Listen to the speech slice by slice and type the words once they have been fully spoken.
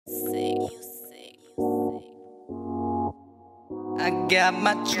I got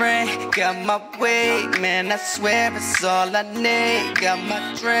my drink, got my weed, man, I swear it's all I need. Got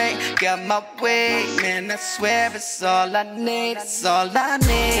my drink, got my weed, man, I swear it's all I need. It's all I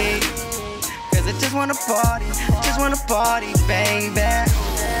need. Cause I just wanna party, just wanna party, baby.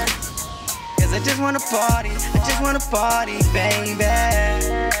 Cause I just wanna party, I just wanna party, baby.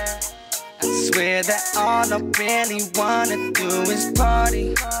 I swear that all I really wanna do is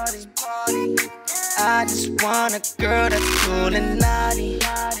party. I just want a girl that's cool and naughty.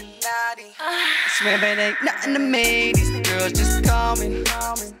 I swear it ain't nothing to me, these girls just call me.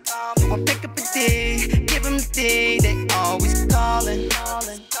 So I pick up a D, give them the D, they always calling.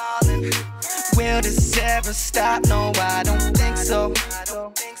 Will this ever stop? No, I don't think so.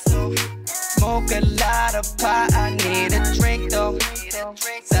 Smoke a lot of pot, I need a drink though.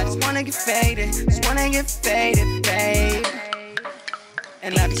 So I just wanna get faded, babe.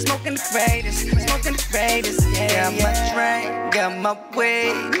 And I be smoking the greatest, yeah. Got my drink, got my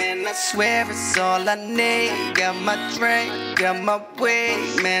weed, man, I swear it's all I need. Got my drink, got my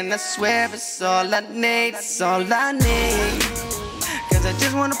weed, man, I swear it's all I need. It's all I need. Cause I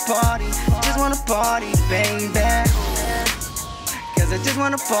just wanna party, baby. Cause I just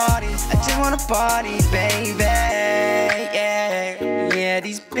wanna party, baby. Yeah,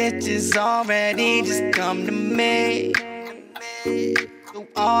 these bitches already just come to me. So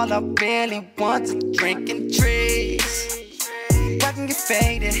all I really want is drinking trees. I can get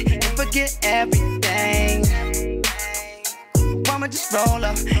faded and forget everything. I'ma just roll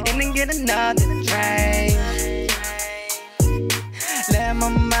up and then get another drink. Let my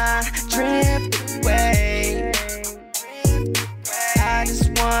mind drift away. I just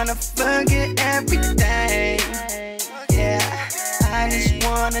wanna forget everything. Yeah, I just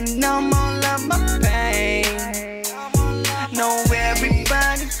wanna numb all of my pain. Know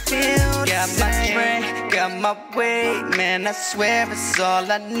everybody feels. Got my drink, got my weed, man, I swear it's all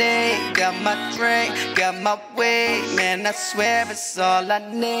I need. Got my drink, got my weed, man, I swear it's all I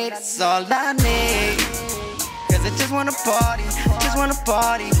need. It's all I need. Cause I just wanna party,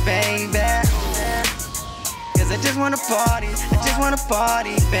 baby. Cause I just wanna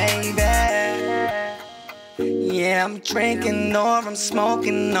party, baby. Yeah, I'm drinking or I'm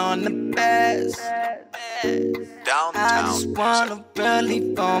smoking on the best. I just wanna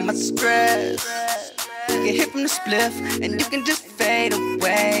relieve all my stress. You get hit from the spliff and you can just fade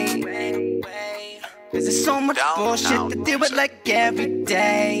away. Cause there's so much bullshit to deal with like every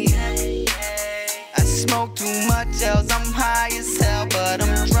day. I smoke too much else, I'm high as hell, but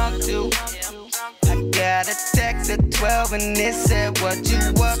I'm drunk too. I got a text at 12 and it said, what you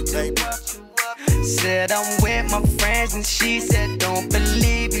up to? Said I'm with my friends and she said, don't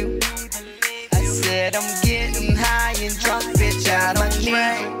believe you. I said I'm getting high and drunk, bitch, I don't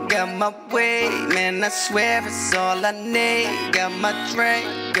need. Got my weed, man, I swear it's all I need. Got my drink,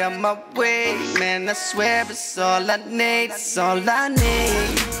 got my weed, man, I swear it's all I need. It's all I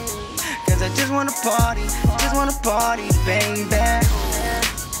need. Cause I just wanna party, baby.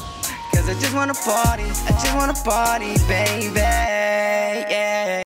 Cause I just wanna party, baby. Yeah.